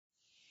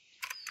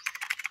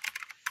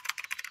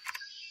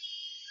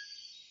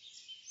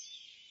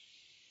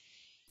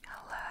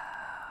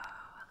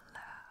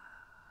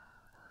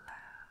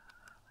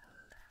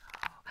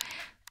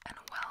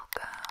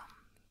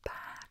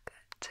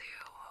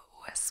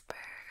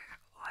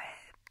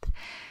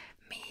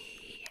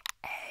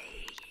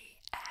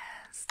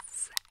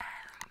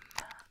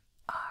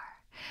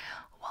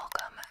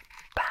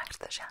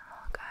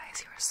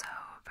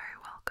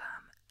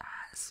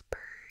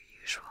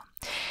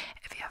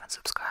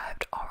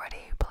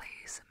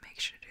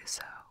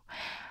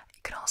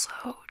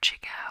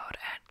check out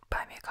and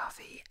buy me a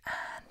coffee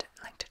and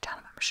link to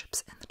channel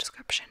memberships in the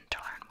description to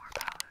learn more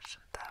about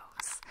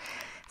those.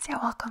 So yeah,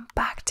 welcome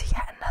back to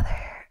yet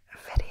another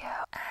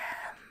video.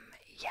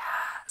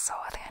 Yeah, so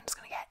I think I'm just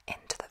gonna get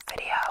into the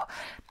video.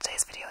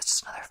 Today's video is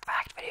just another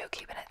fact video,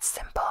 keeping it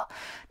simple.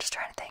 Just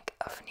trying to think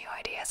of new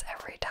ideas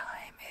every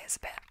time is a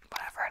bit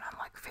whatever, and I'm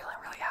like feeling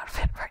really out of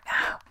it right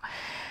now.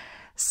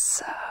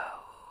 So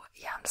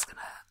yeah, I'm just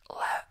gonna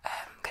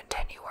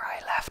continue where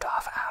I left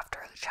off after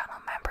the channel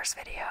members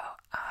video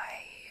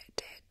I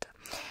did,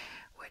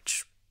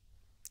 which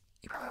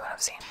you probably would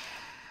have seen.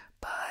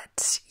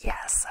 But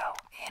yeah, so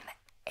in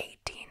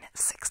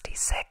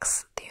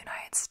 1866, the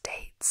United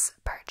States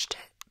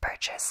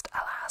purchased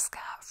Alaska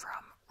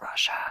from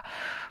Russia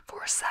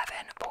for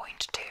 $7.2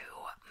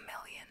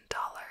 million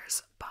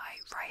by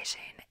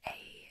writing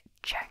a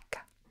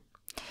check.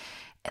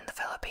 In the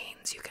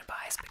Philippines, you can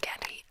buy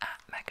spaghetti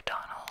at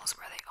McDonald's,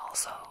 where they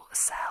also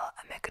sell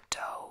a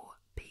McDo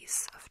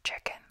piece of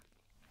chicken.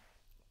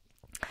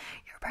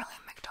 Yeah, apparently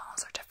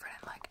McDonald's are different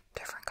in like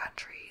different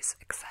countries,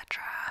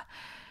 etc.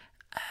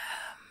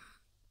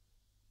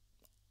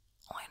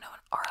 I know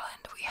in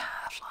Ireland we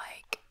have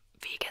like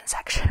vegan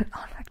section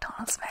on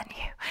McDonald's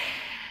menu,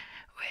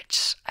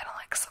 which I don't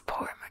like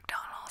support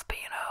McDonald's, but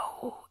you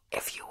know,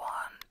 if you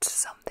want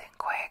something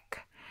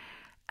quick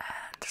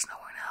and there's no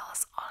one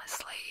else,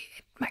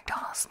 honestly,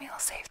 McDonald's meal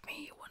saved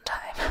me one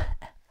time.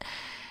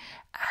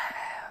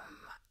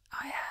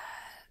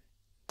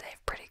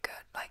 They've pretty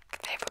good, like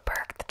they've a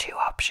burger, the two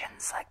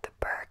options, like the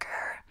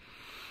burger,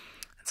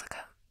 it's like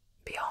a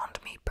Beyond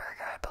Meat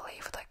burger, I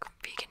believe, with like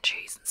vegan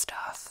cheese and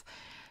stuff,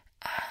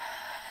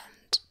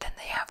 and then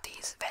they have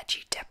these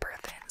veggie dipper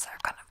things that are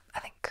kind of, I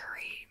think,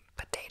 curry,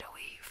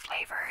 potatoey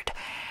flavored,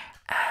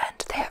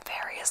 and they have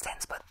various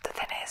things, but the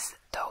thing is,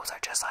 those are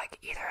just like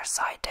either a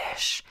side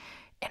dish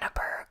in a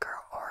burger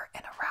or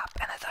in a wrap,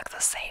 and it's like the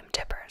same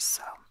dippers.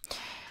 So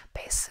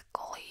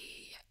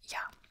basically,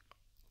 yeah.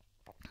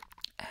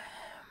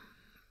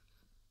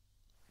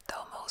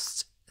 Though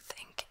most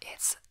think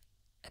it's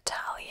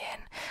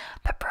Italian,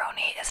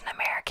 pepperoni is an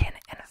American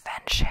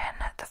invention.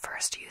 The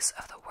first use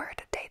of the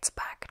word dates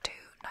back to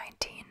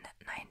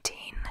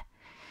 1919.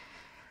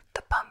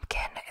 The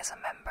pumpkin is a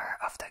member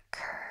of the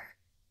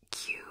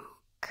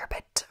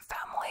cucurbit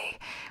family,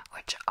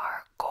 which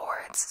are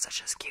gourds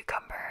such as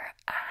cucumber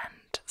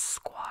and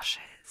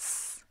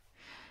squashes.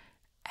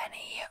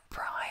 Any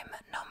prime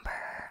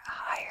number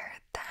higher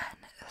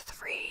than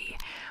 3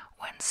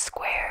 when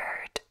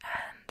squared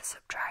and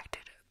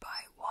subtracted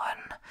by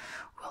 1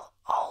 will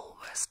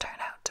always turn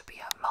out to be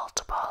a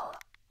multiple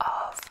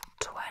of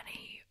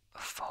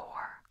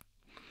 24.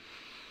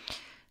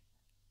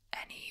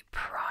 Any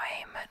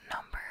prime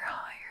number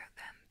higher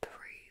than 3,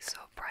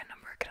 so a prime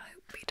number can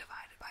only be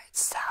divided by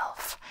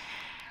itself,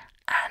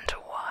 and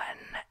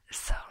 1,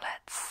 so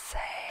let's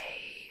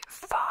say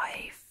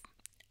 5.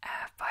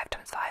 5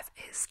 times 5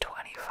 is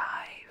 25.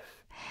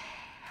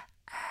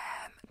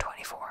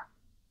 24.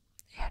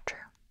 Yeah, true.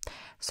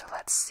 So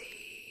let's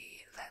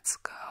see. Let's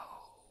go.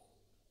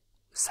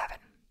 7.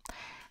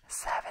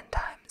 7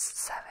 times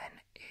 7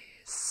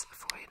 is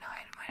 49.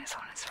 Minus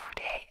 1 is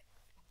 48.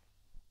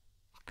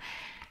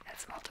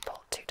 That's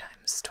multiple. 2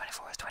 times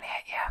 24 is 28.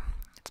 Yeah,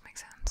 that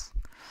makes sense.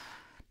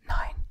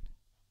 9.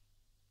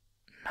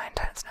 9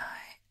 times 9.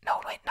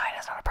 No, wait, 9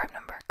 is not a prime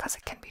number because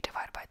it can be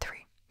divided by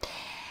 3.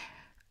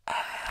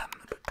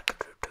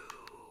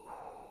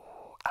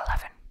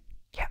 11.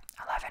 Yeah,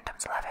 11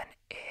 times 11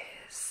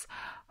 is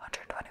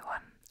 121.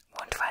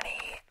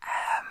 120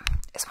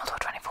 is multiple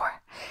of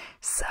 24.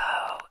 So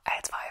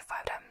it's 5.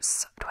 5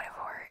 times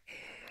 24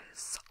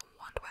 is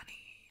 120.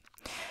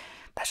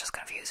 That's just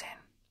confusing.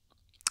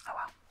 Oh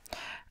well.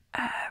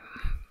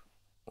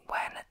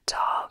 When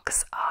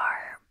dogs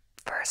are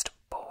first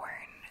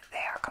born,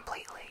 they are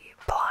completely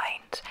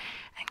blind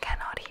and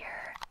cannot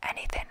hear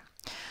anything.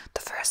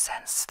 The first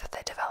sense that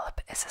they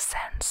develop is a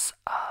sense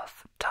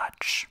of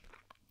touch.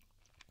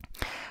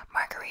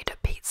 Margherita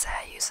pizza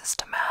uses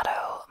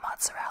tomato,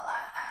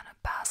 mozzarella, and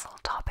basil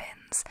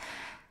toppings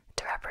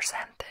to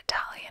represent the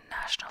Italian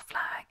national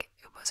flag.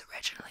 It was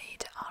originally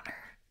to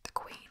honor the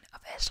Queen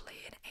of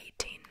Italy in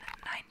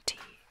 1890,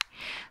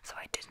 so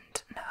I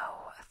didn't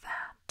know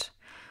that.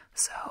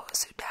 So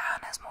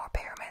Sudan has more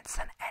pyramids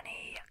than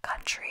any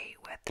country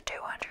with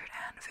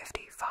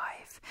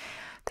 255.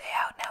 They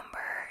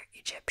outnumber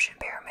Egyptian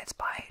pyramids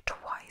by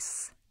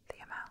twice the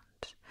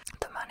amount.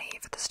 The money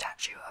for the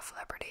Statue of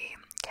Liberty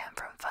came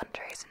from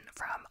fundraising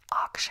from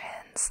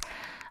auctions,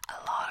 a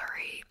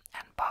lottery,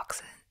 and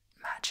boxing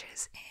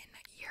matches in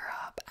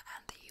Europe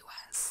and the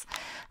US.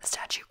 The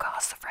statue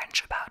cost the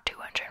French about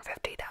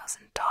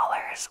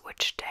 $250,000,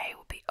 which today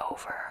will be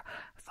over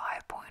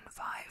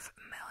 $5.5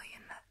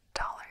 million.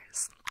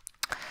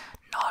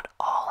 Not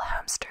all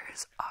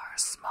hamsters are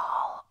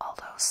small,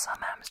 although some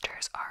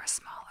hamsters are as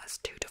small as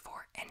 2 to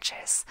 4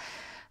 inches.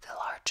 The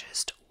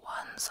largest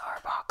ones are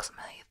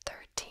approximately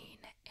 13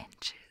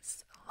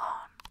 inches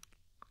long.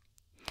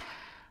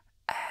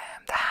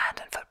 The hand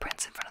and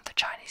footprints in front of the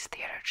Chinese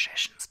theater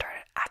tradition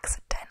started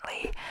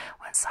accidentally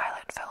when silent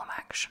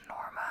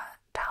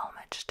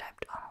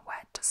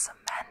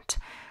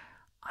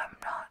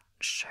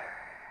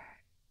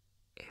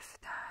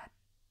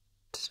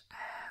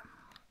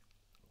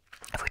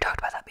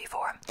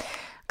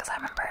I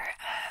remember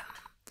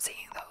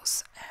seeing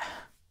those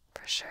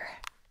for sure.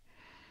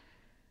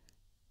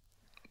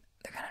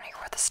 They're kind of near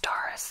where the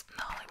stars in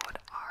Hollywood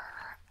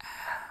are.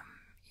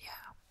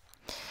 Yeah.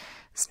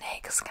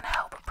 Snakes can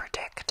help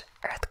predict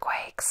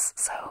earthquakes,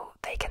 so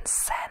they can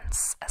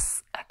sense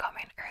a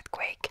coming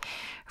earthquake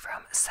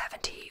from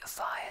 75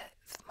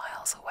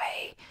 miles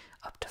away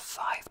up to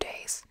 5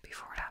 days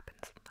before it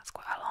happens. That's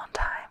quite a long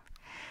time.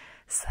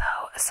 So,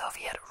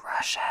 Soviet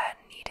Russia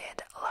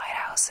needed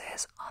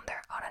lighthouses on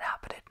their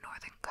uninhabited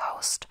northern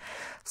coast,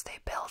 so they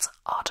built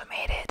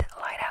automated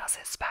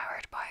lighthouses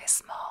powered by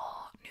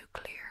small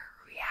nuclear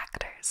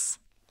reactors.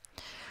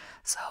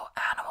 So,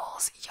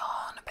 animals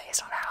yawn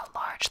based on how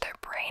large their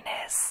brain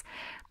is.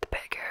 The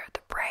bigger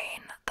the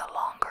brain, the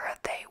longer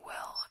they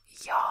will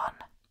yawn.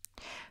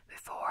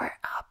 Before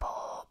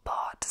Apple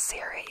bought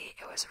Siri,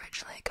 it was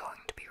originally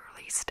going to be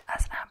released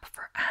as an app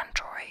for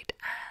Android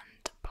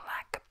and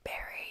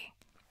BlackBerry.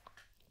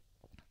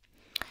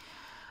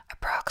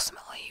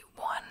 Approximately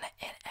 1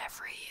 in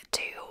every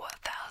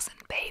 2,000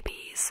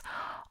 babies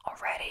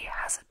already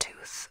has a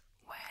tooth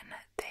when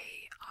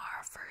they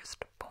are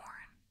first born.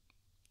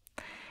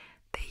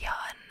 The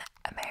Young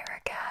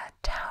America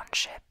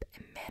Township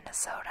in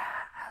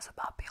Minnesota has a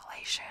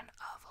population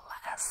of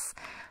less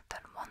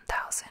than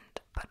 1,000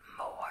 but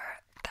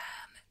more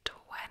than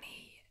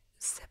 20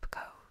 zip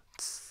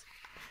codes.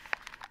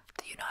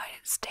 The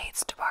United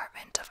States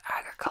Department of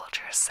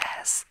Agriculture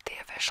says the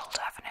official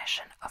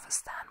definition of a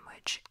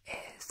sandwich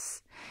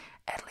is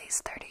at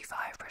least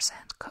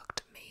 35%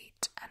 cooked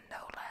meat and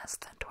no less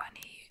than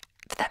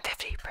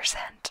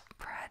 50%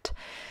 bread.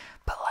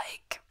 But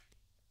like,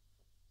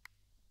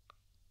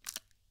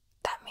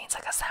 that means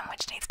like a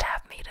sandwich needs to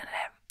have meat in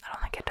it. I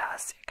don't think it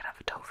does. You can have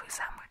a tofu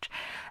sandwich.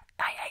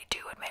 I do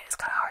admit it's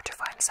kind of hard to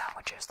find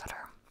sandwiches that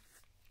are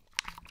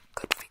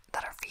good,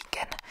 that are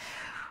vegan,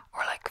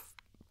 or like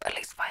at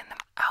least find them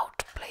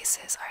out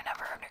places. I've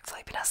never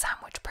really been a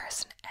sandwich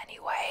person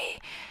anyway,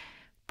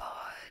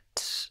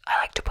 but I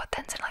like to put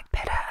things in like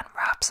pita and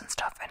wraps and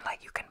stuff, and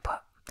like you can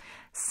put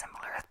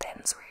similar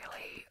things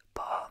really,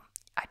 but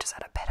I just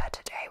had a pita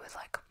today with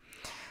like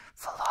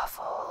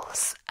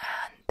falafels,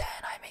 and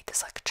then I make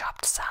this like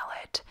chopped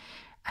salad,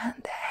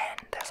 and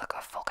then there's like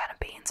a full can of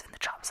beans in the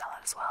chopped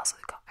salad as well, so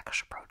we got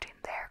extra protein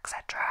there,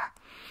 etc.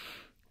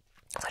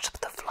 So I just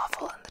put the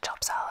falafel and the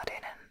chopped salad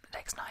in, and it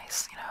tastes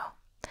nice, you know.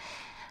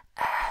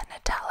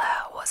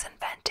 Nutella was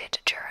invented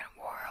during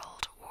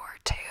World War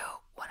II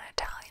when an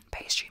Italian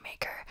pastry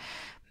maker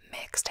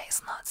mixed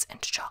hazelnuts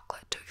into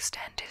chocolate to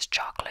extend his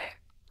chocolate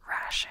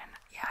ration.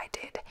 Yeah, I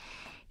did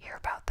hear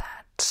about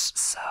that.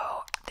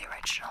 So the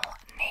original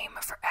name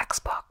for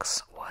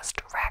Xbox was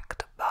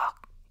DirectX,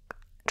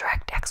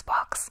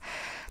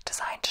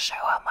 designed to show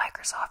how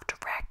Microsoft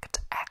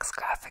DirectX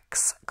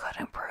graphics could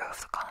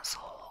improve the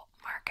console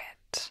market.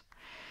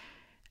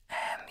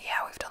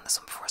 Yeah, we've done this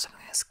one before, so I'm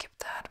going to skip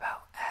that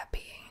about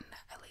being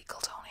illegal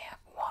to only have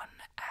one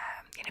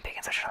guinea pig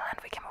in Switzerland.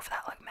 We came over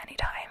that like many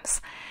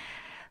times.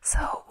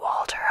 So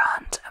Walter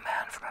Hunt, a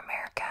man from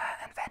America,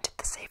 invented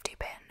the safety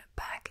pin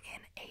back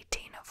in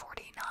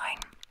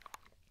 1849.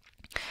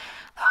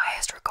 The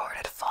highest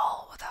recorded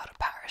fall without a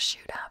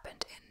parachute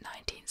happened in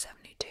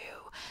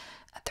 1972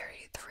 at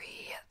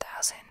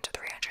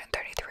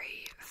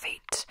 33,333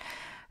 feet.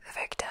 The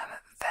victim,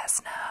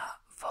 Vesna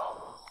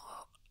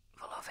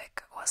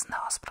Volovic, was in the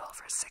hospital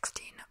for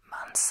 16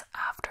 months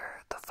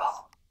after the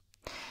fall.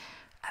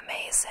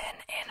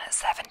 Amazing, in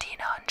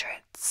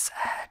 1700s,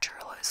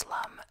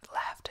 Jerusalem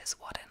left his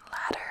wooden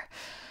ladder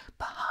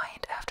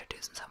behind after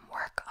doing some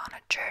work on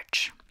a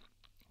church.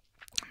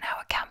 Now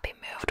it can't be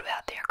moved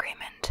without the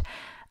agreement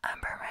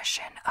and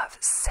permission of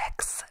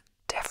 6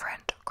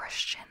 different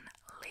Christian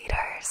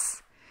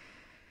leaders.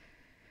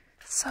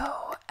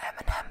 So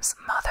Eminem's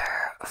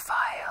mother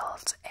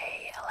filed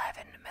a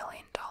 $11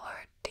 million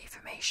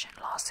defamation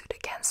lawsuit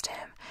against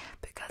him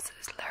because of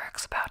his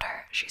lyrics about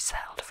her. She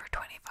settled for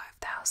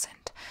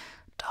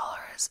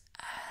 $25,000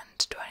 and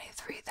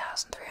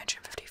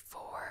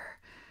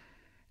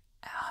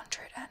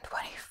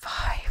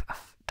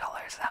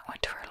 $23,354 that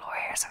went to her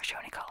lawyer, so she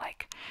only got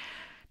like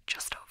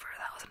just over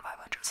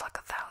 1,500. It's like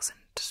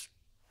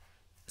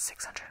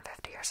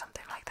 1,650 or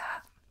something like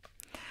that.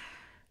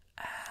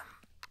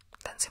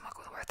 Didn't seem like it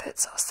was worth it.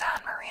 So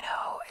San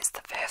Marino is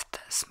the 5th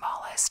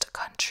smallest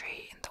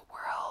country in the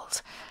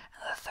world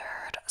and the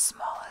 3rd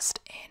smallest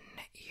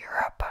in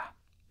Europe. A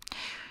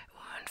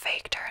woman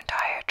faked her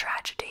entire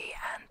tragedy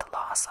and the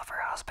loss of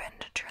her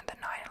husband during the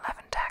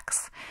 9/11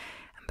 attacks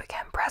and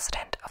became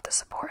president of the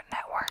support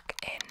network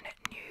in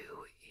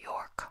New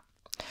York.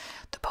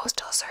 The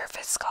Postal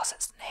Service got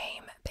its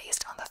name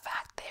based on the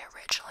fact they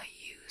originally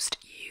used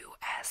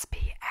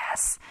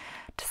USPS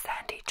to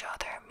send each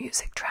other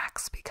music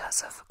tracks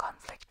because of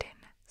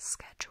conflicting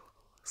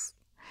schedules.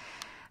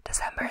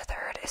 December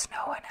 3rd is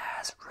known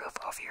as Roof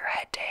Over Your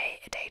Head Day,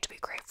 a day to be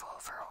grateful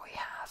for what we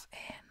have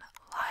in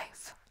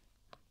life.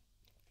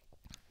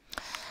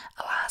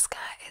 Alaska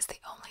is the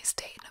only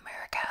state in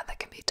America that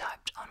can be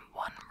typed on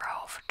one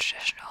row for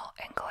traditional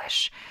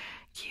English.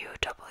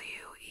 UW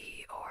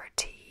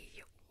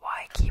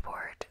W-E-R-T-Y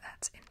keyboard.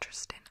 That's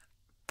interesting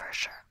for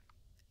sure.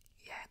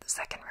 Yeah, the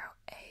second row,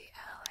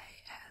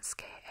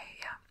 A-L-A-S-K-A,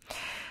 yeah.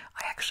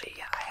 I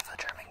have a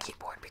German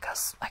keyboard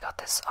because I got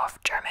this off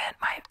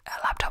my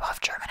laptop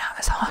off German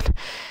Amazon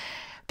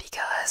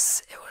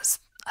because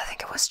I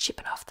think it was cheap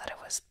enough that it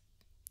was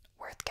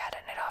worth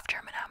getting it off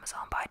German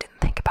Amazon, but I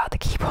didn't think about the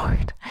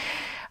keyboard.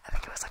 I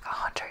think it was like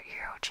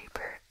 €100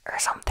 cheaper or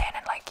something,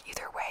 and like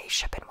either way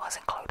shipping was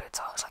included,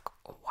 so I was like,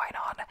 why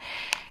not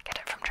get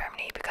it from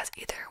Germany? Because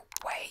either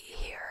way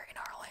here in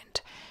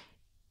Ireland,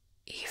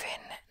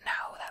 even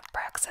now that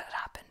Brexit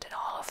happened and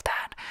all of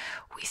that,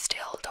 we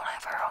still don't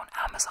have our own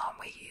Amazon.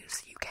 We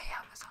use UK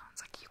Amazon.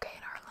 It's like UK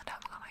and Ireland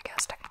Amazon, I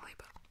guess, technically,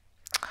 but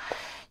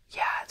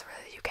yeah, it's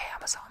really UK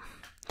Amazon.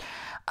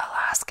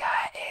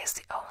 Alaska is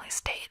the only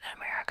state in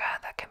America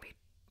that can be,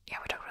 yeah,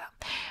 we talked about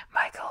that.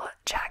 Michael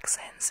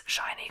Jackson's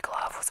shiny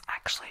glove was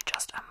actually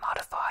just a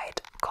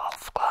modified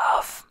golf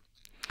glove.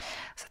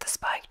 So the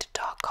spiked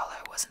dog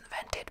collar was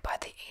invented by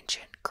the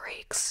ancient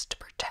Greeks to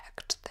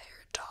protect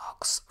their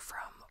dogs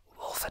from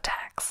wolf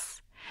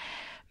attacks.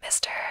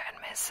 Mr. and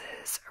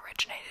Mrs.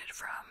 originated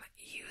from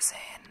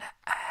using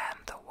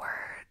the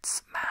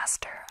words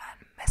master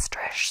and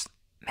mistress.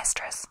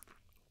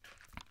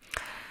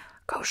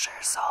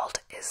 Kosher salt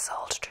is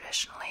salt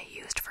traditionally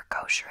used for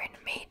koshering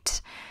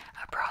meat,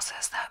 a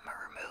process that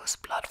removes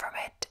blood from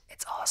it.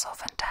 It's also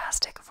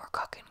fantastic for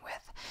cooking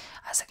with,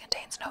 as it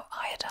contains no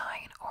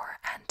iodine or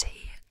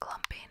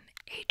anti-clumping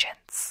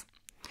agents.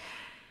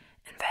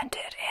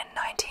 Invented in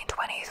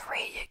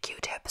 1923,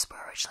 Q-tips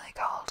were originally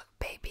called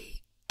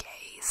baby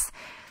gays,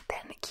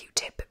 then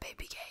Q-tip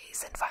baby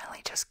gays, and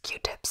finally just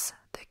Q-tips.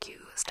 The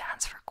Q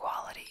stands for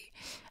quality,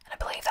 and I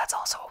believe that's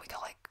also what we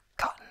call like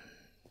cotton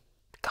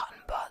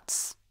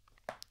buds,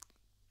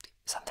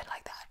 something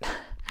like that.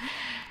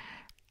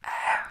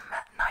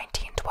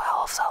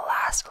 1912 saw the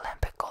last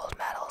Olympic gold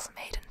medals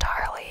made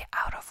entirely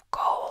out of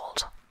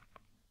gold.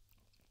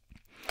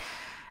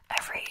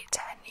 Every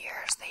 10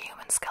 years, the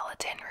human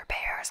skeleton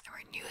repairs and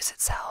renews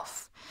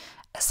itself.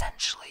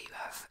 Essentially, you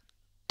have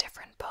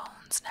different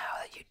bones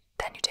now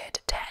than you did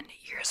 10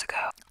 years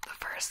ago. The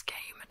first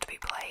game to be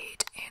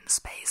played in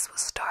space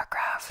was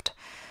StarCraft.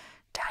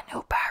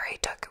 Daniel Barry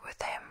took it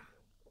with him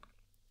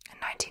in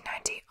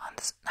 1999 on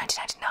the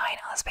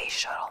Space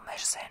Shuttle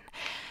mission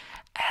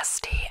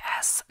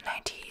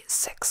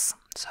STS-96.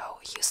 So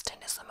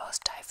Houston is the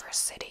most diverse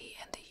city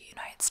in the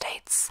United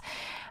States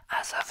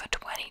as of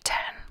 2010.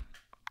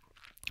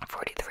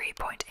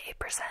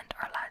 43.8%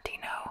 are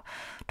Latino,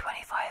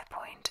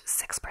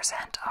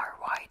 25.6% are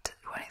white,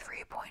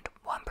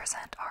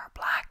 23.1% are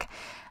black,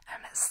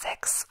 and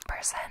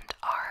 6%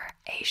 are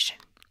Asian.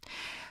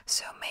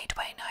 So May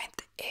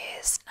 29th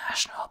is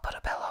National Put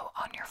a Pillow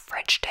on Your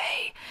Fridge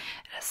Day.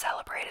 It is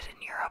celebrated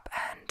in Europe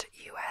and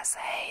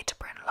USA to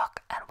bring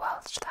luck and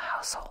wealth to the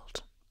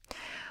household.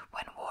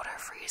 When water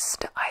freezes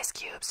to ice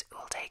cubes, it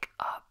will take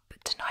up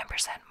to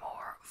 9%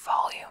 more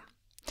volume.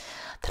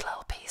 The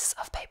little piece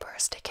of paper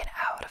sticking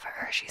out of a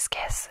Hershey's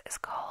Kiss is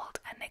called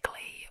a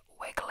Niggly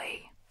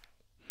Wiggly.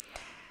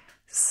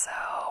 So,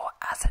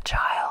 as a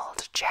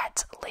child,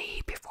 Jet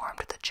Li performed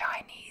with the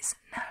Chinese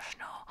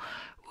national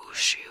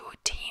wushu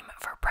team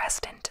for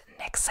President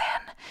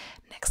Nixon.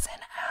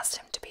 Nixon asked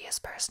him to be his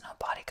personal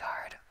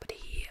bodyguard, but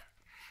he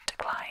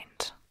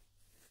declined.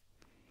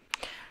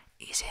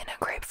 Eating a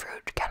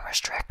grapefruit can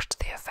restrict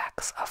the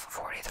effects of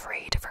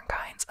 43 different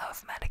kinds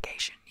of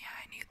medication. Yeah,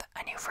 I knew that.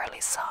 I knew for at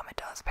least some it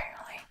does,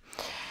 apparently.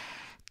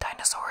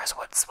 Dinosaurs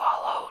would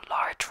swallow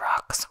large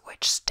rocks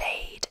which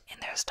stayed in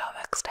their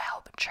stomachs to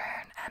help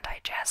churn and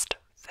digest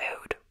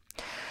food.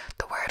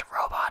 The word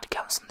robot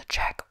comes from the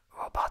Czech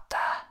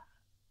robota.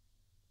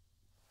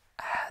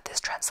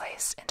 This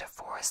translates into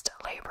forced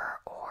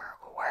labor or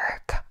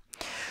work.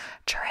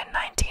 During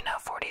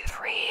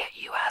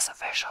 1943, U.S.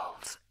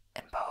 officials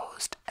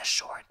imposed a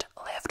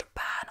short-lived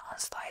ban on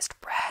sliced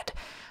bread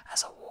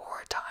as a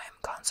wartime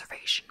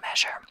conservation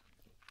measure.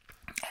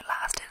 It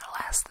lasted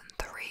less than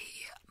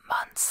 3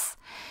 months.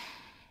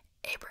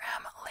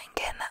 Abraham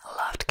Lincoln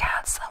loved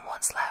cats and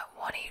once let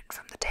one eat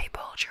from the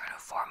table during a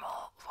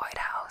formal White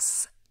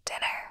House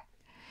dinner.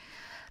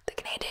 The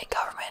Canadian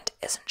government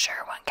isn't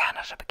sure when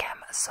Canada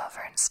became a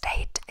sovereign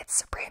state. Its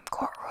Supreme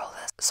Court ruled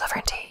that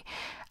sovereignty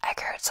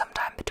occurred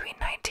sometime between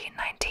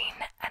 1919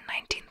 and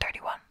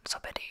 1931, so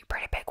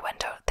pretty big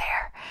window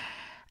there.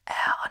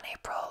 On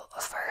April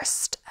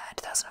 1st,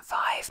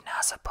 2005,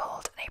 NASA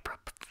pulled an April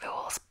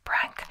Fool's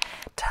prank,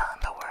 telling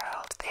the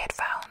world they had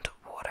found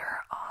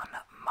water on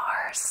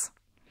Mars.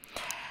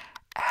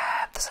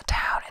 There's a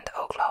town in the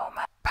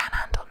Oklahoma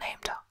Panhandle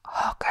named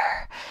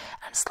Hooker,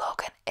 and the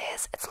slogan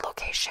is "It's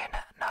location,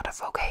 not a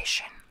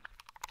vocation."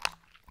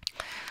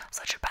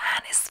 So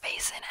Japan is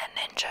facing a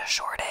ninja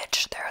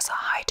shortage. There is a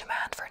high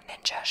demand for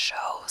ninja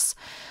shows,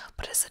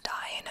 but it's a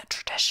dying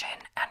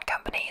tradition, and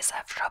companies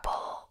have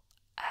trouble.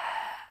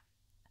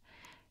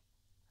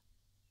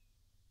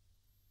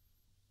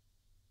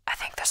 I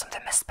think there's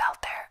something misspelled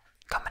there.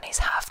 Companies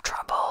have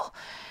trouble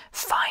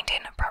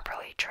finding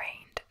properly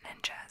trained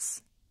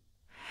ninjas.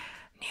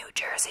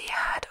 Jersey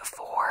had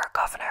 4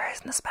 governors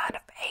in the span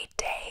of 8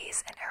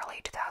 days in early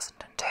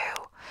 2002.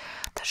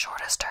 The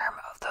shortest term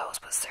of those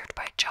was served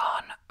by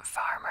John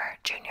Farmer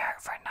Jr.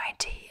 for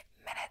 90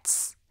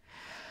 minutes.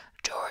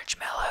 George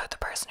Miller, the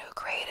person who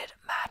created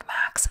Mad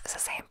Max, is the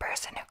same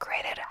person who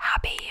created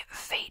Happy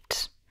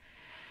Feet.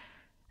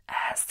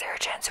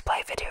 Surgeons who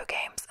play video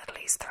games at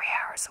least 3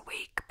 hours a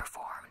week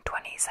perform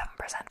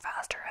 27%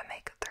 faster and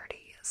make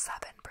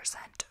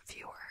 37%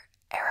 fewer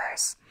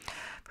errors.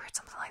 I've heard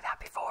something like that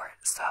before.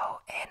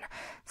 So in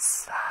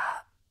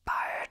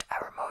Svalbard,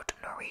 a remote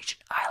Norwegian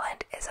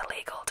island, is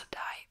illegal to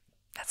die.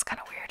 That's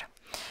kind of weird.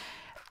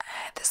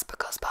 This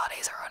because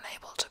bodies are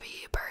unable to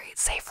be buried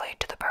safely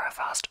to the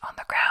permafrost on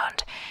the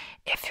ground.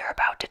 If you're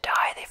about to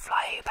die, they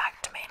fly you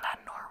back to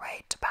mainland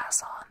Norway to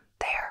pass on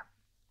there.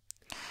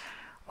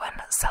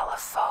 When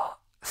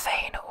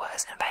cellophane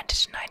was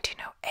invented in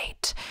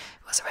 1908, it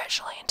was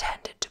originally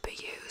intended to be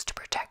used to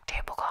protect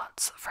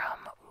tablecloths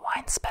from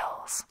wine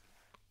spills.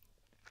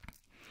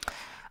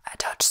 A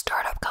Dutch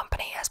startup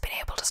company has been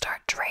able to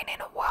start training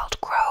wild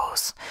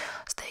crows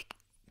so they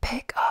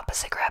pick up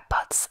cigarette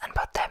butts and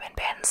put them in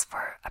bins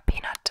for a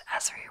peanut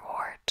as a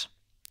reward.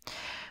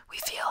 We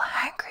feel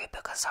hungry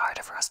because it's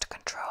harder for us to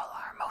control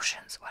our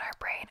emotions when our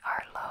brain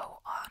are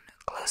low on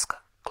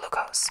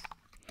glucose.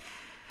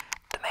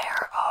 The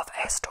mayor of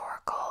a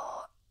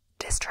historical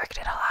district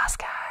in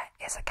Alaska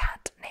is a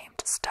cat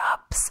named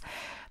Stubbs.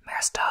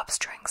 Mayor Stubbs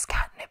drinks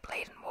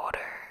catnip-laden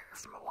water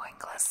from a wine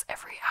glass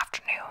every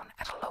afternoon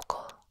at a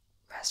local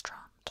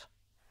restaurant.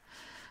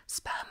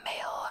 Spam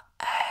mail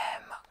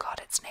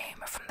got its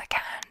name from the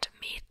canned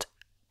meat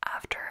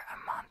after a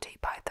Monty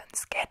Python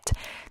skit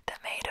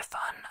that made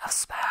fun of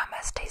spam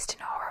as tasting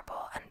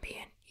horrible and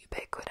being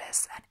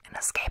ubiquitous and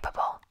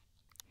inescapable.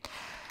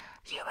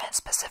 Humans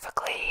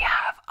specifically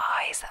have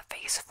eyes that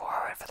face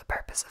forward for the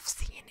purpose of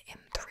seeing in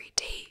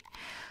 3D.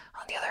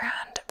 On the other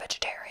hand,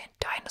 vegetarian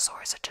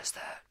dinosaurs such as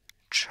the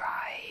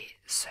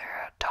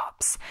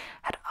Triceratops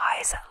had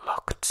eyes that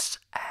looked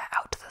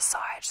out to the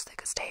side so they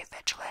could stay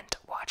vigilant,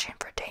 watching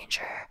for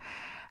danger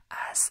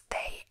as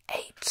they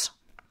ate.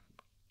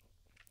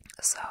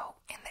 So,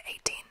 in the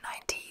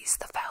 1890s,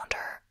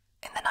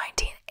 in the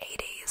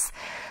 1980s,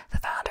 the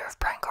founder of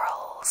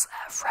Pringles,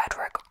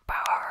 Frederick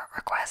Bauer,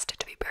 requested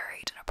to be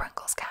buried in a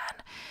Pringles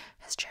can.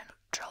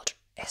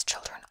 His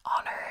children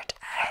honoured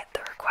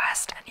the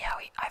request, and yeah,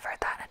 I've heard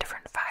that in a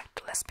different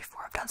fact list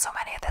before. I've done so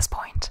many at this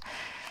point.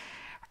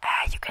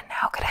 You can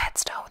now get a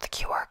headstone with a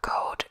QR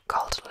code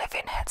called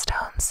Living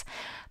Headstones.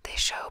 They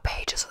show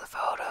pages of the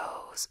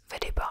photos,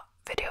 video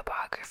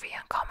biography,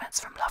 and comments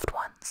from loved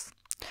ones.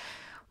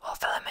 While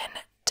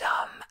filming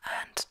Dumb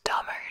and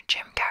Dumber,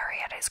 Jim Carrey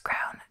had his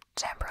crown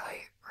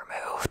temporarily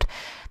removed.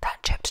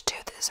 That chipped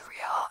tooth is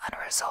real and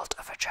a result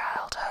of a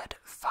childhood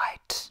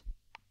fight.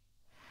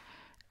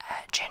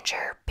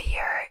 Ginger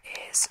beer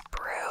is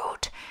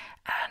brewed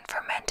and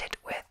fermented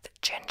with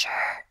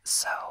ginger,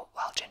 so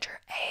while ginger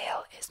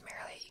ale is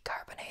merely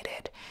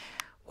carbonated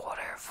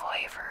water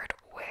flavored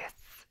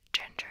with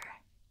ginger.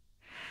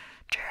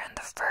 During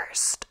the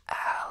first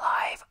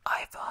live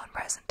iPhone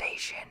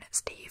presentation,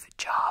 Steve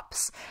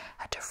Jobs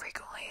had to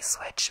frequently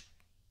switch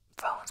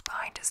phones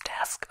behind his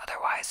desk,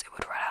 otherwise it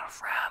would run out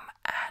of RAM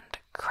and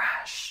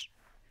crash.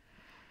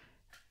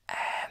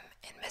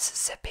 In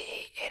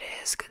Mississippi, it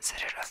is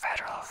considered a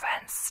federal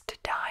offense to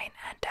dine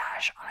and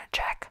dash on a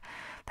check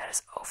that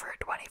is over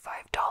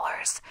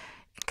 $25.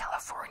 In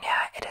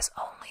California, it is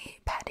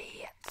only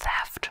petty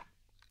theft.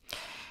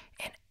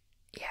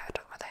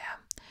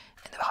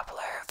 In the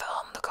popular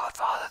film The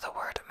Godfather, the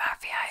word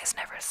mafia is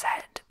never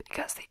said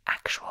because the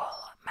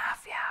actual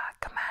mafia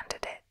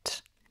commanded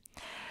it.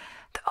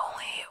 The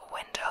only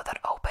window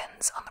that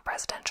opens on the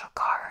presidential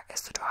car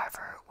is the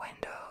driver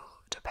window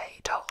to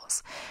pay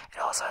tolls. It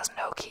also has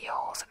no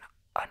keyholes,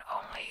 and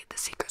only the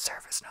Secret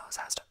Service knows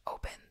how to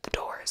open the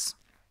doors.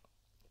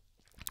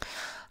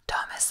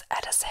 Thomas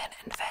Edison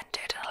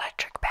invented an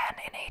electric pen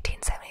in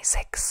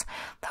 1876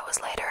 that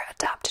was later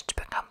adapted to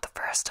become the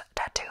first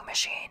tattoo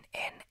machine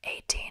in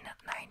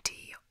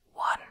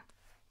 1891.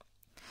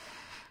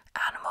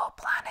 Animal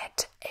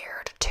Planet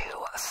aired 2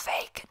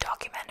 fake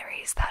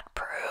documentaries that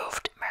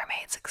proved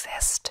mermaids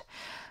exist.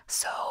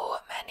 So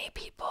many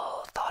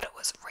people thought it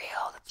was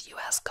real that the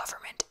US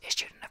government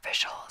issued an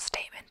official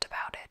statement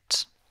about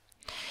it.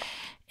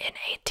 In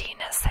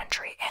 18th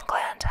century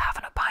England,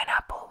 having a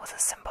pineapple was a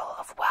symbol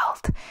of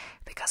wealth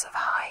because of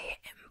high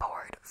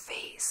import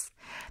fees.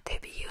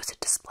 They'd be used at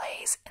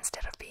displays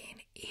instead of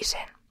being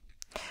eaten.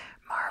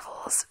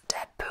 Marvel's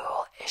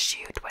Deadpool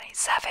issue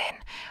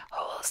 27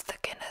 holds the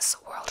Guinness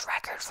World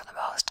Record for the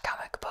most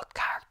comic book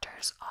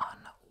characters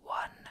on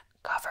one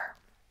cover.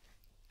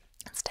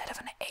 Instead of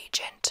an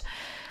agent,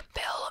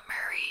 Bill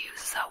Murray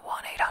uses a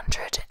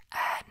 1-800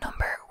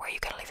 number where you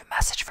can leave a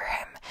message for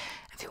him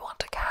if you want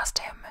to cast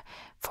him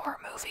for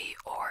a movie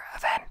or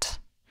event.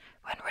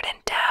 When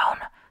written down,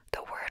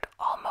 the word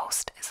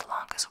almost is the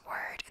longest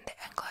word in the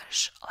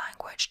English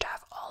language to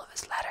have all of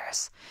his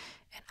letters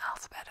in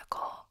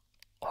alphabetical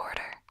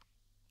order.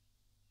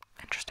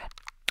 Interesting.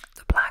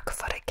 The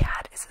black-footed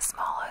cat is a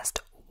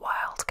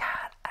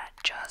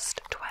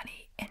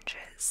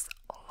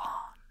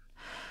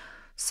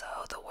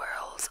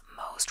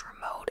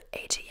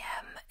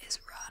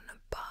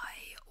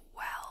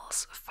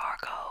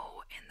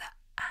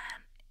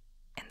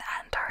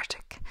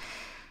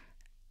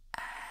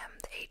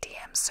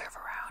serve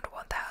around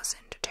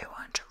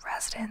 1,200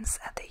 residents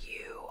at the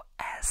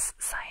U.S.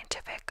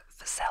 scientific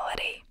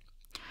facility.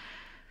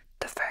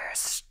 The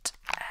first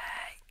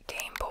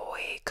Game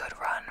Boy could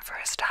run for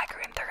a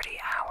staggering 30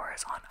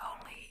 hours on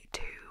only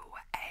 2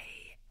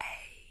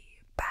 AA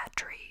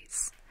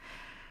batteries.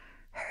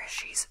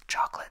 Hershey's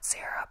chocolate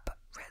syrup,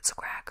 Ritz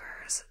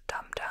crackers,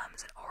 Dum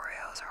Dums, and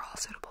Oreos are all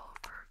suitable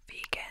for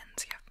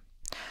vegans. Yeah,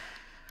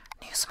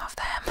 knew some of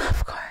them,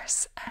 of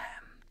course. I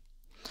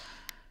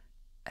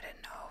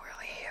didn't know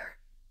really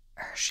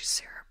Hershey's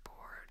syrup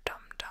or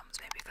Dum Dums,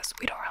 maybe because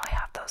we don't really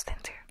have those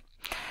things here.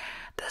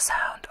 The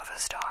sound of a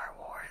Star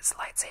Wars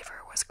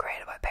lightsaber was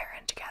created by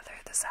pairing together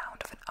the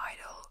sound of an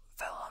idle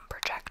film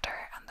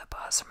projector and the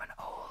buzz from an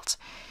old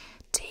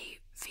TV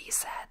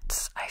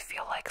set. I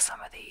feel like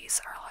some of these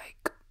are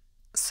like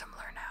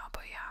similar now,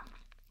 but yeah.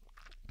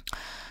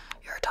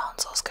 Your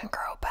tonsils can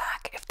grow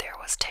back if there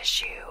was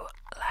tissue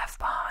left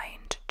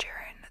behind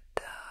during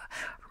the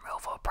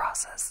removal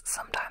process.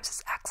 Sometimes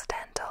it's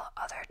accidental,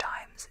 other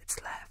times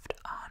it's left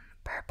on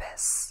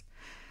purpose.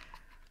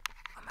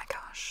 Oh my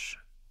gosh.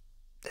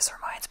 This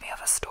reminds me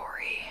of a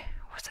story.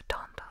 Was it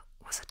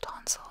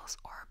tonsils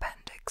or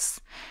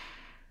appendix?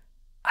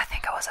 I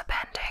think it was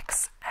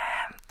appendix.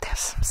 There's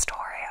some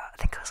story, I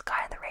think it was a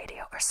guy on the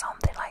radio or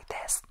something like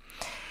this,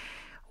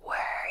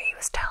 where he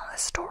was telling the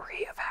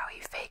story of how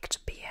he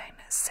faked being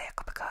sick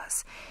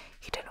because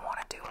he didn't want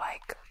to do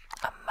like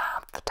a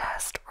math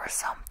test or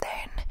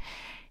something,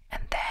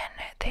 and then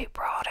they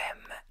brought him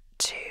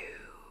to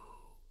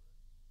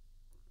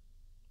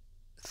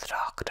the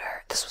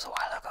doctor. This was a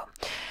while ago.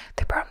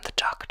 They brought him to the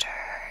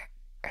doctor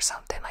or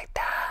something like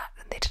that,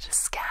 and they did a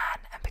scan,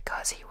 and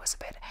because he was a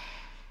bit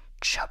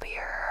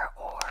chubbier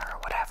or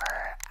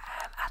whatever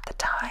at the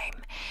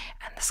time,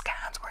 and the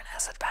scans weren't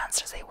as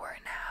advanced as they were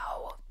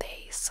now,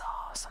 they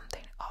saw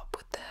something up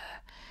with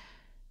the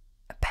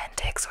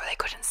appendix, or they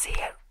couldn't see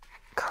it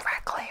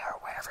correctly, or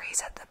wherever he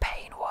said the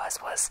pain was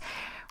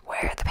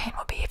where the pain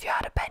would be if you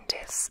had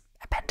appendicitis.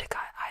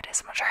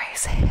 I'm not sure how you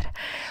say it,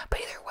 but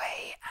either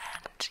way,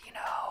 and you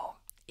know,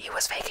 he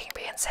was faking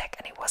being sick,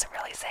 and he wasn't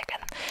really sick,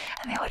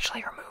 and they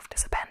literally removed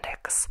his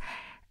appendix,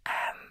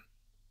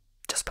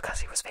 just because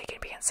he was faking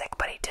being sick,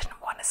 but he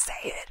didn't want to say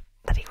it,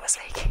 that he was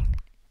faking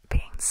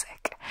being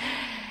sick,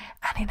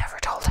 and he never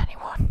told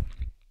anyone,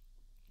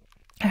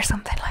 or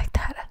something like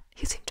that.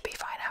 He seemed to be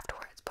fine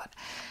afterwards, but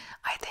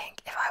I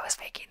think if I was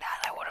faking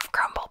that, I would have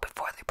crumbled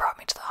before they brought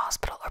me to the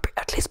hospital, or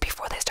at least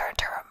before they started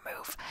to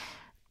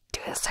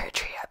do the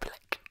surgery. I'd be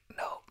like,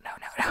 no.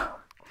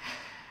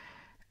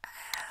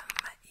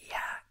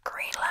 Yeah,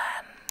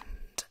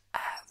 Greenland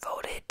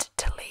voted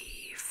to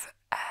leave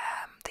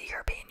the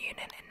European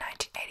Union in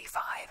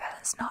 1985 and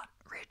has not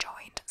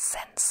rejoined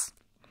since.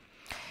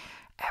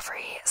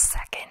 Every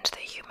second the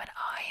human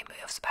eye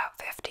moves about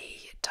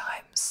 50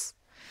 times.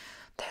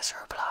 There's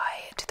a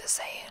reply to the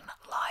saying,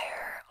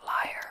 liar,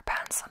 liar,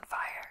 pants on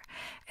fire.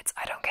 It's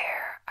I don't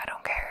care,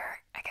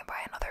 I can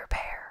buy another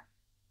pair.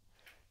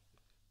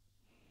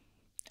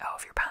 Oh,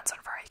 if your pants on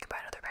fire, you can buy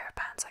another pair of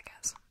pants, I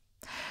guess.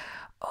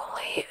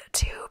 Only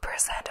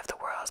 2% of the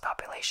world's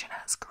population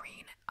has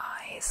green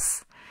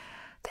eyes.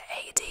 The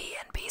AD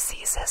and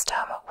BC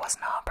system was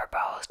not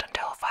proposed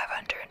until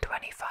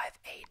 525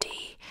 AD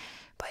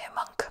by a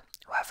monk.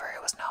 However,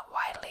 it was not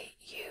widely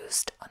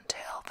used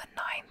until the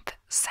 9th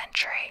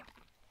century.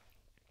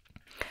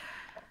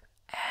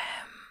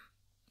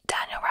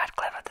 Daniel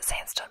Radcliffe at the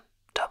Saints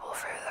double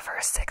for the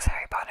first 6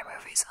 Harry Potter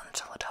movies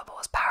until the double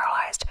was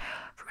paralysed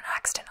from an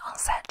accident on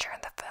set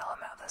during the film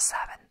of the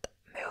 7th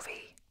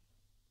movie.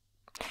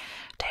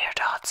 Tater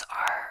tots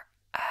are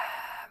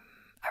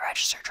a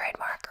registered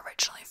trademark.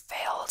 Originally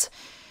failed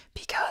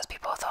because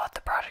people thought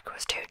the product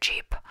was too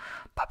cheap.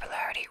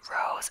 Popularity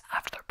rose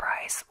after the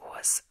price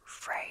was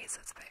raised.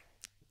 It's a bit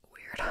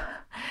weird.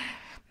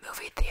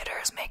 Movie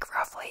theaters make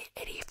roughly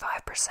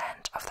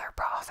 85% of their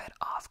profit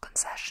off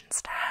concession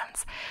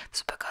stands. This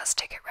is because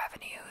ticket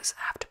revenues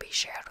have to be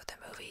shared with the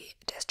movie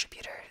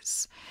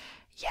distributors.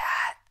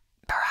 Yeah,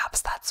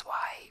 perhaps that's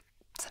why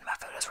cinema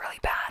food is really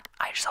bad.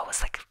 I just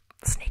always like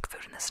sneak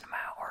food in the cinema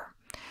or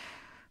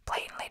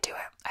blatantly do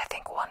it. I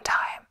think one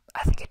time,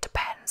 I think it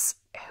depends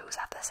who's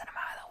at the cinema.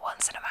 At one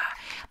cinema,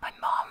 my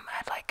mom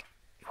had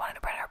wanted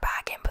to bring her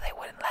bag in, but they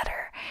wouldn't let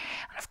her.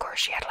 And of course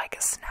she had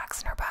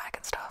snacks in her bag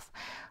and stuff.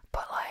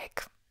 But I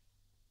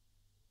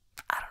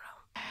don't know.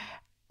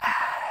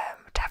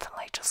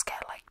 Definitely just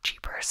get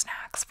cheaper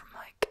snacks from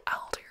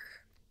Aldi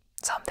or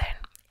something.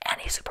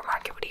 Any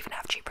supermarket would even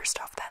have cheaper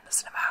stuff than the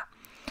cinema.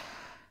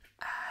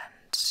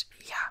 And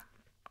yeah,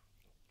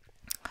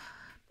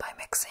 by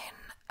mixing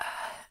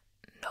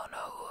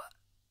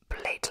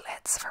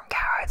platelets from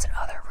carrots and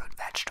other root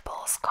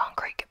vegetables,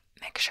 concrete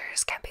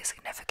mixtures can be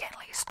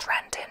significantly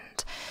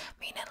strengthened,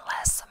 meaning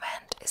less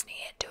cement is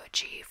needed to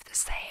achieve the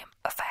same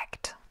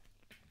effect.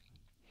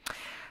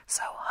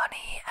 So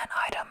honey and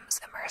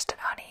items immersed in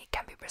honey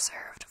can be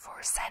preserved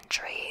for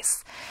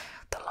centuries.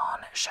 The long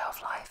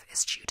shelf life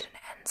is due to an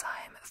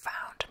enzyme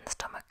found in the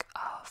stomach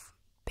of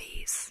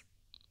bees.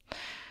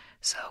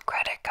 So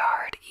credit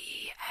Pickard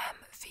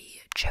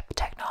EMV chip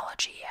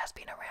technology has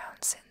been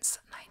around since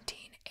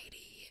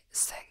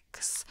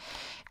 1986.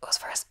 It was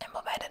first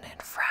implemented in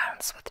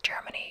France, with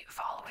Germany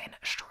following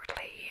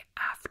shortly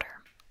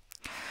after.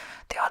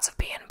 The odds of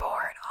being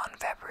born on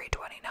February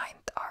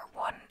 29th are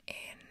 1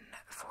 in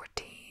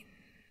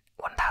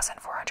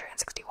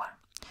 1,461.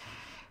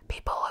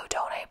 People who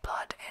donate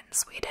blood in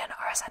Sweden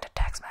are sent a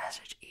text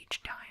message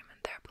each time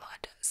their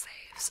blood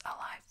saves a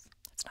life.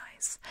 It's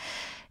nice.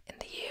 In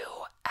the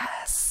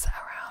US,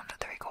 around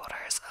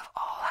 3/4 of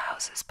all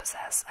houses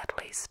possess at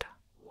least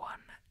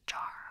one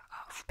jar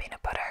of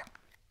peanut butter.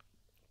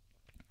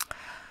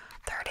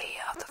 30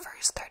 of the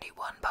first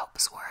 31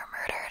 popes were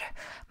murdered.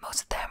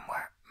 Most of them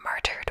were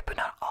martyred, but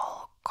not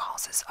all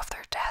causes of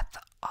their death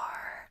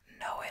are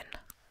known.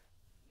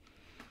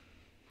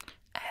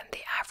 And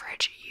the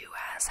average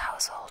US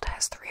household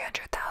has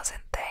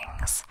 300,000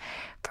 things.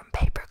 From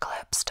paper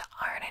clips to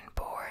ironing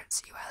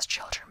boards, US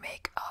children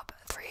make up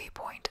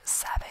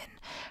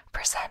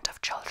 3.7%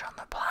 of children on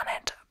the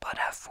planet, but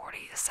have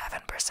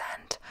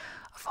 47%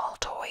 of all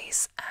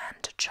toys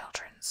and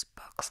children's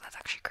books. That's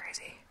actually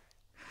crazy.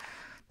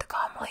 The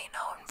commonly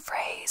known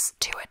phrase,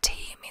 "to a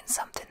T," means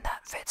something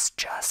that fits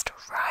just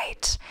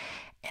right.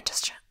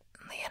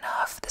 Interestingly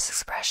enough, this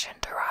expression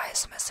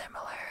derives from a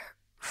similar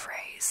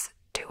phrase,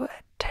 "to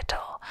a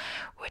tittle,"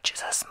 which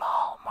is a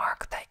small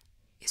mark that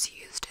is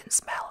used in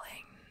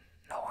spelling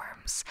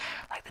norms,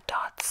 like the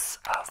dots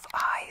of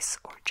I's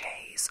or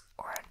J's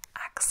or an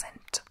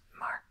accent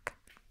mark.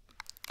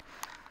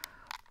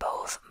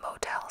 Both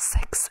Motel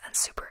 6 and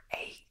Super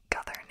 8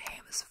 got their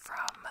names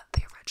from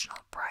the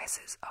original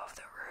prices of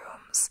the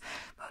rooms.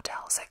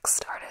 Motel 6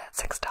 started at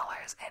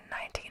 $6 in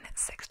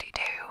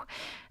 1962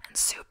 and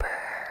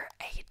Super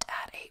 8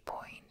 at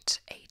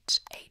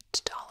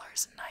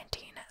 $8.88 in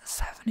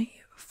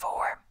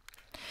 1974.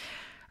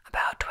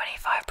 About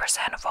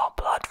 25% of all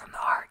blood from the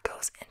heart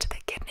goes into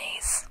the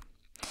kidneys.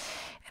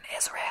 In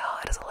Israel,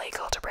 it is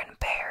illegal to bring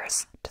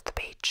bears to the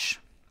beach.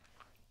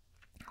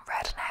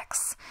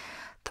 Rednecks,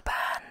 the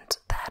band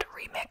that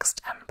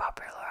remixed and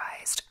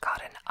popularized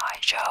Cotton Eye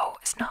Joe,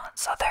 is not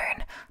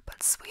Southern,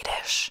 but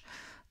Swedish.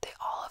 They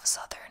all have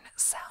Southern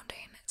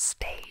sounding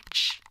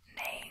stage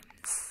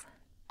names.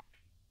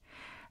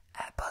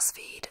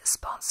 BuzzFeed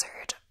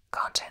sponsored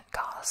content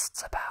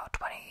costs about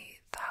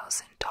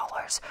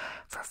 $20,000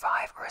 for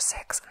 5 or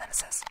 6, and then it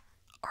says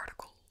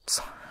articles.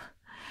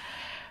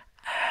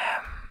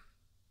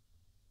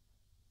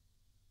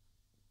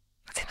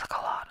 It seems like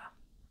a lot.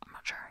 I'm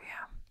not sure,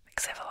 yeah.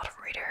 Because they have a lot of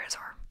readers,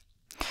 or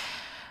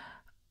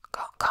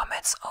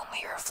comets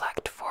only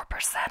reflect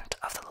 4%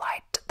 of the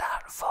light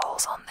that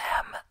falls on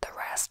them. The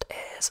rest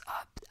is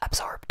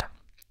absorbed.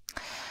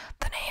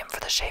 The name for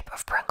the shape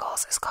of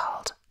Pringles is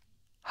called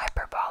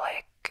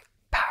hyperbolic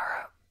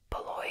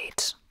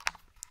paraboloid.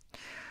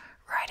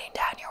 Writing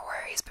down your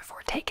worries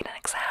before taking an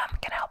exam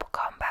can help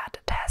combat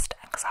test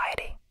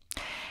anxiety,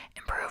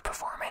 improve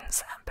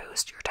performance, and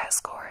boost your test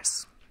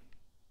scores.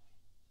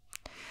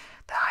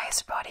 The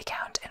highest body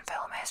count in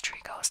film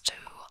history goes to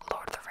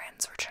Lord of the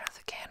Rings: Return of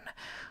the King,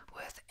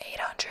 with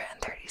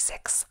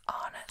 836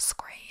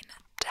 on-screen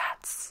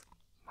deaths.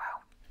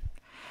 Wow.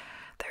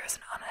 There is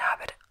an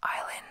uninhabited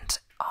island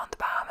on the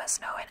Bahamas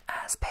known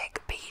as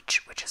Pig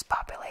Beach, which is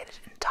populated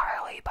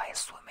entirely by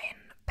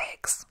swimming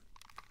pigs.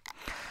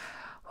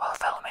 While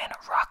filming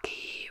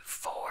Rocky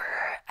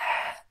IV,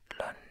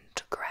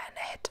 Lundgren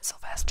hit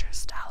Sylvester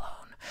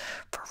Stallone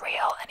for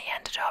real, and he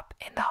ended up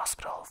in the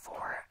hospital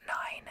for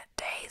 9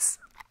 days.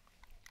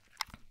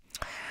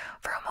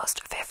 For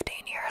almost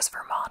 15 years,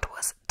 Vermont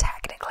was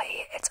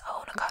technically its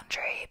own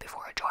country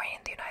before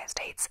joining the United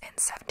States in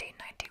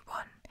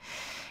 1791.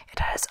 It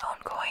had its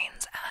own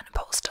coins and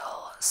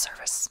postal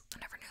service. I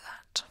never knew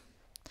that.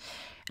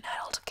 An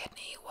adult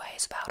kidney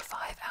weighs about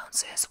 5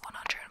 ounces,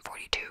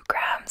 142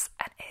 grams,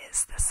 and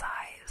is the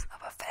size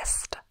of a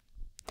fist.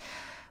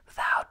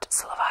 Without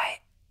saliva,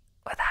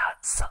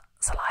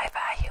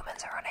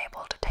 humans are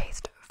unable to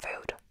taste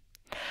food.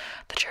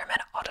 The German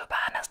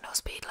Autobahn has no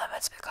speed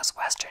limits because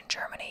Western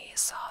Germany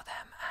saw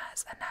them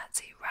as a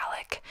Nazi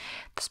relic.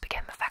 This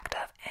became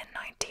effective in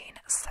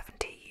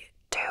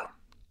 1972.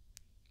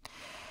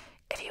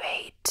 If you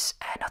ate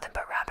nothing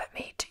but rabbit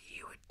meat,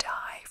 you would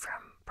die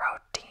from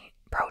protein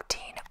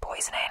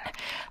poisoning.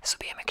 This would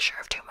be a mixture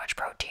of too much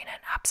protein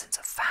and absence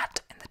of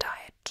fat in the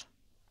diet.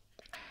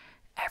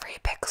 Every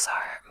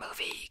Pixar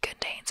movie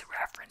contains a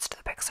reference to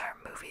the Pixar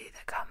movie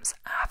that comes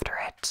after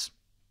it.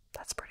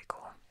 That's pretty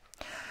cool.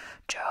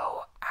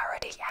 Joe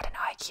already had an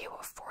IQ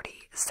of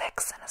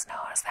 46 and is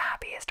known as the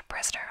happiest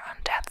prisoner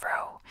on death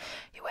row.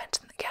 He went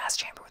in the gas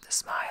chamber with a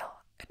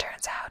smile. It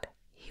turns out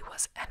he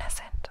was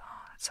innocent.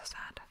 Oh, that's so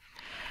sad.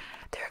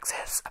 There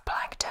exists a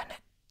plankton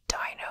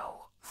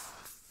dino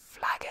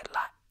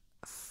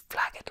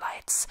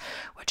flagellants,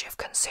 which if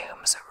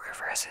consumed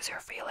reverses your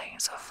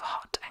feelings of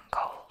hot and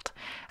cold,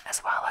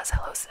 as well as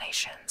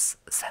hallucinations.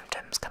 The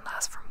symptoms can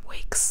last from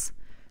weeks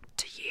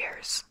to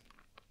years.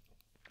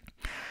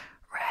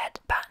 Red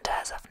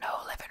pandas have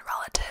no living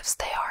relatives.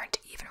 They aren't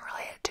even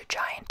related to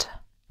giant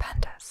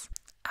pandas.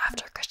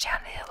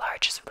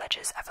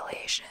 religious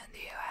affiliation in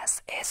the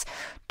US is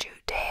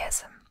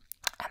Judaism,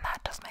 and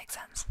that does make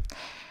sense.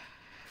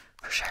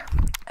 For sure.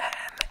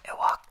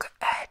 Ewok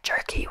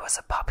jerky was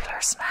a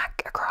popular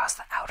snack across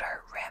the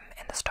Outer Rim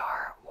in the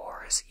Star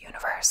Wars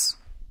universe.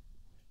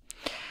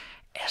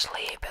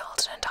 Italy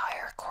built an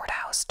entire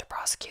courthouse to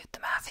prosecute the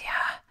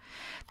mafia.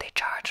 They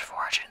charged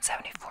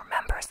 474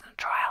 members in a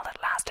trial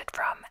that lasted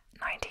from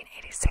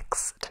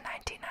 1986 to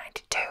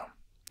 1992.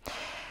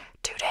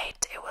 To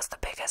date, it was the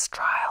biggest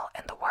trial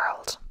in the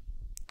world.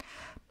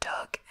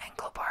 Doug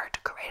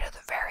Engelbart created the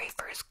very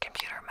first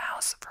computer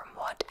mouse from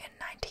wood in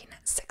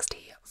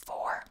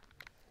 1964.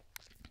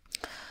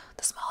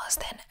 The smallest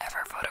thing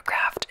ever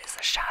photographed is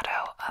the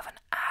shadow of an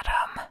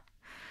atom.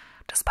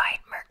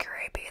 Despite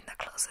Mercury being the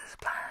closest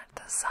planet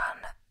to the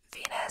Sun,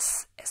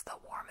 Venus is the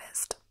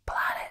warmest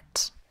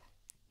planet.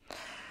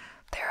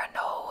 There are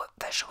no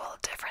visual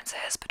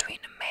differences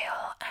between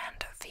male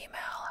and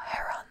female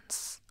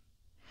herons.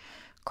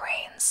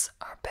 Cranes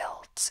are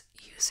built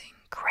using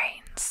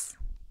cranes.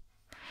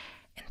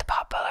 In the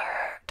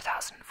popular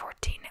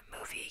 2014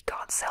 movie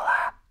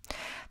Godzilla,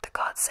 the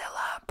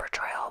Godzilla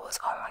portrayal was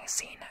only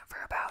seen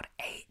for about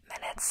 8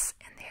 minutes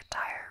in the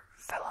entire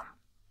film.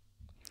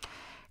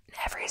 In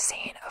every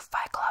scene of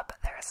Fight Club,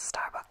 there is a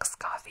Starbucks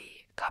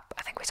coffee cup.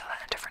 I think we saw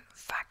that in a different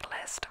fact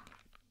list.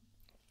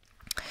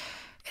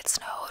 It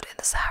snowed in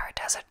the Sahara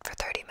Desert for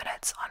 30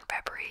 minutes on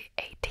February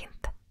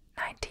 18th,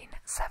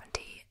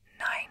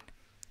 1979.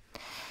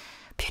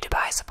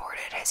 PewDiePie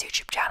supported his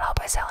YouTube channel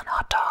by selling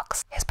hot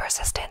dogs. His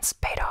persistence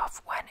paid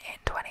off when in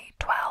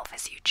 2012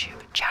 his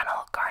YouTube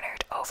channel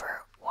garnered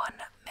over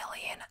 1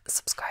 million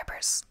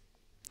subscribers.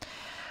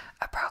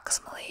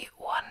 Approximately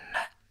 1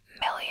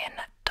 million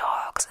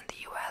dogs in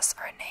the US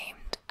are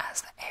named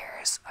as the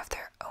heirs of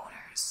their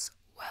owners'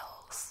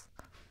 wills.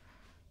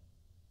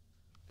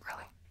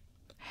 Really?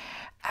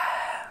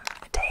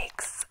 It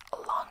takes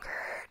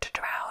longer to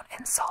drown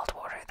in salt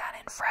water than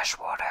in fresh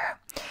water.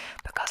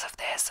 Because of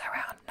this,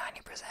 around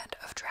 90%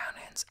 of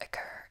drownings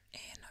occur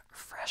in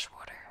fresh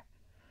water.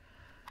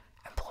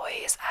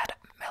 Employees at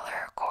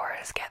Miller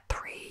Coors get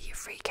 3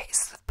 free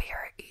cases of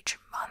beer each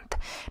month,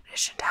 in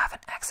addition to having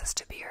access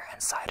to beer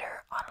and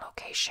cider on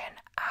location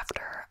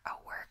after a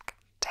work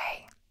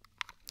day.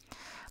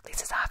 At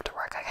least it's after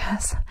work, I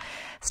guess.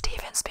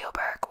 Steven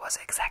Spielberg was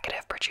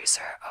executive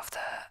producer of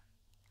the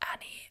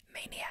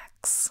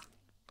Animaniacs.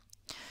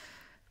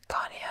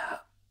 Kanye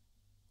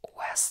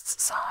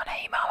West's song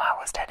Hey Mama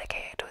was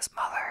dedicated to his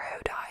mother, who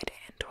died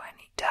in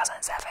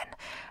 2007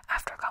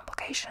 after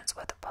complications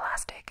with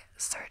plastic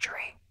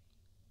surgery.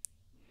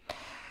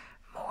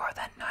 More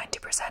than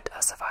 90%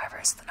 of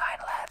survivors of the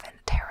 9/11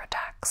 terror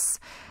attacks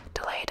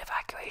delayed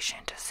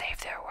evacuation to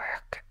save their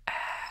work,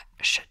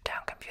 shut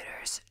down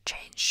computers,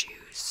 change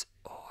shoes,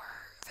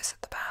 or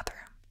visit the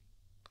bathroom.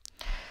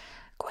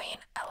 Queen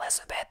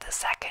Elizabeth II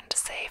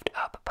saved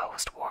up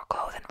post-war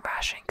clothing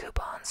ration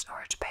coupons in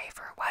order to pay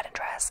for a wedding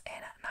dress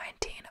in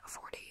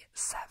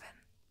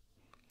 1947.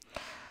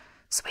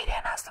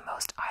 Sweden has the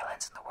most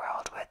islands in the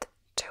world with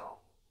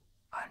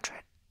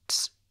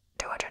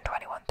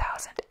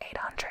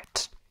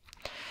 221,800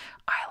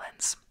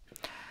 islands.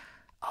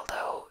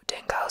 Although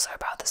dingoes are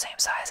about the same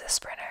size as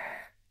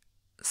Springer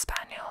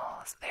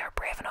Spaniels, they are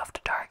brave enough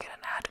to target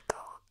an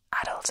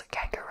adult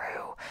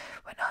kangaroo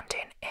when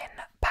hunting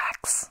in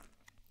packs.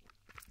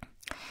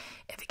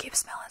 If you keep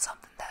smelling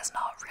something that is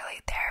not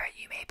really there,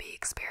 you may be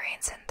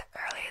experiencing the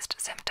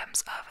earliest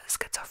symptoms of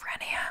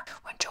schizophrenia.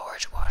 When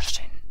George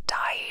Washington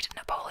died,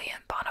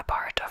 Napoleon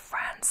Bonaparte of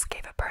France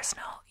gave a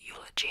personal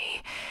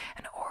eulogy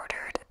and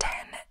ordered a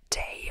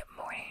 10-day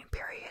mourning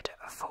period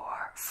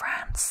for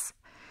France.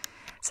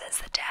 Since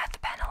the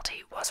death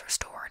penalty was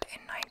restored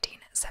in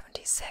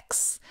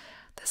 1976,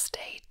 the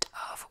state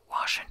of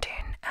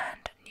Washington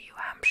and New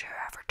Hampshire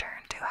have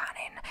returned to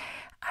hanging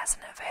as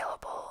an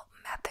available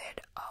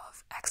method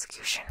of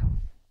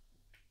execution.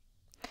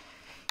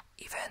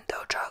 Even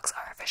though drugs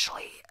are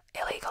officially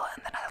illegal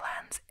in the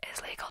Netherlands, it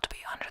is legal to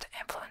be under the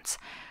influence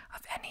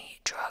of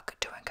any drug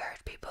to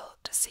encourage people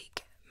to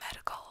seek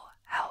medical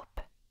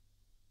help.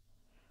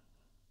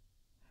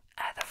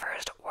 The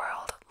first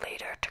world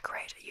leader to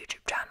create a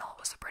YouTube channel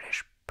was the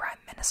British Prime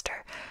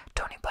Minister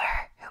Tony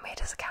Blair, who made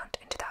his account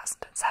in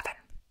 2007.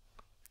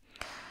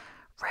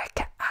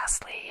 Rick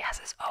Astley has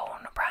his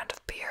own brand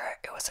of beer.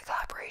 It was a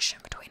collaboration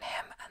between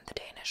him and the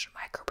Danish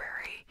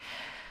microbrewery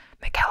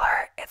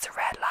Mikkeller. It's a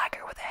red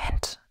lager with a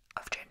hint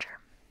of ginger.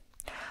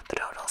 The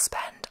total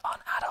spend on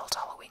adult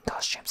Halloween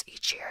costumes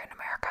each year in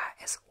America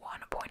is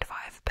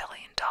 $1.5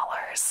 billion.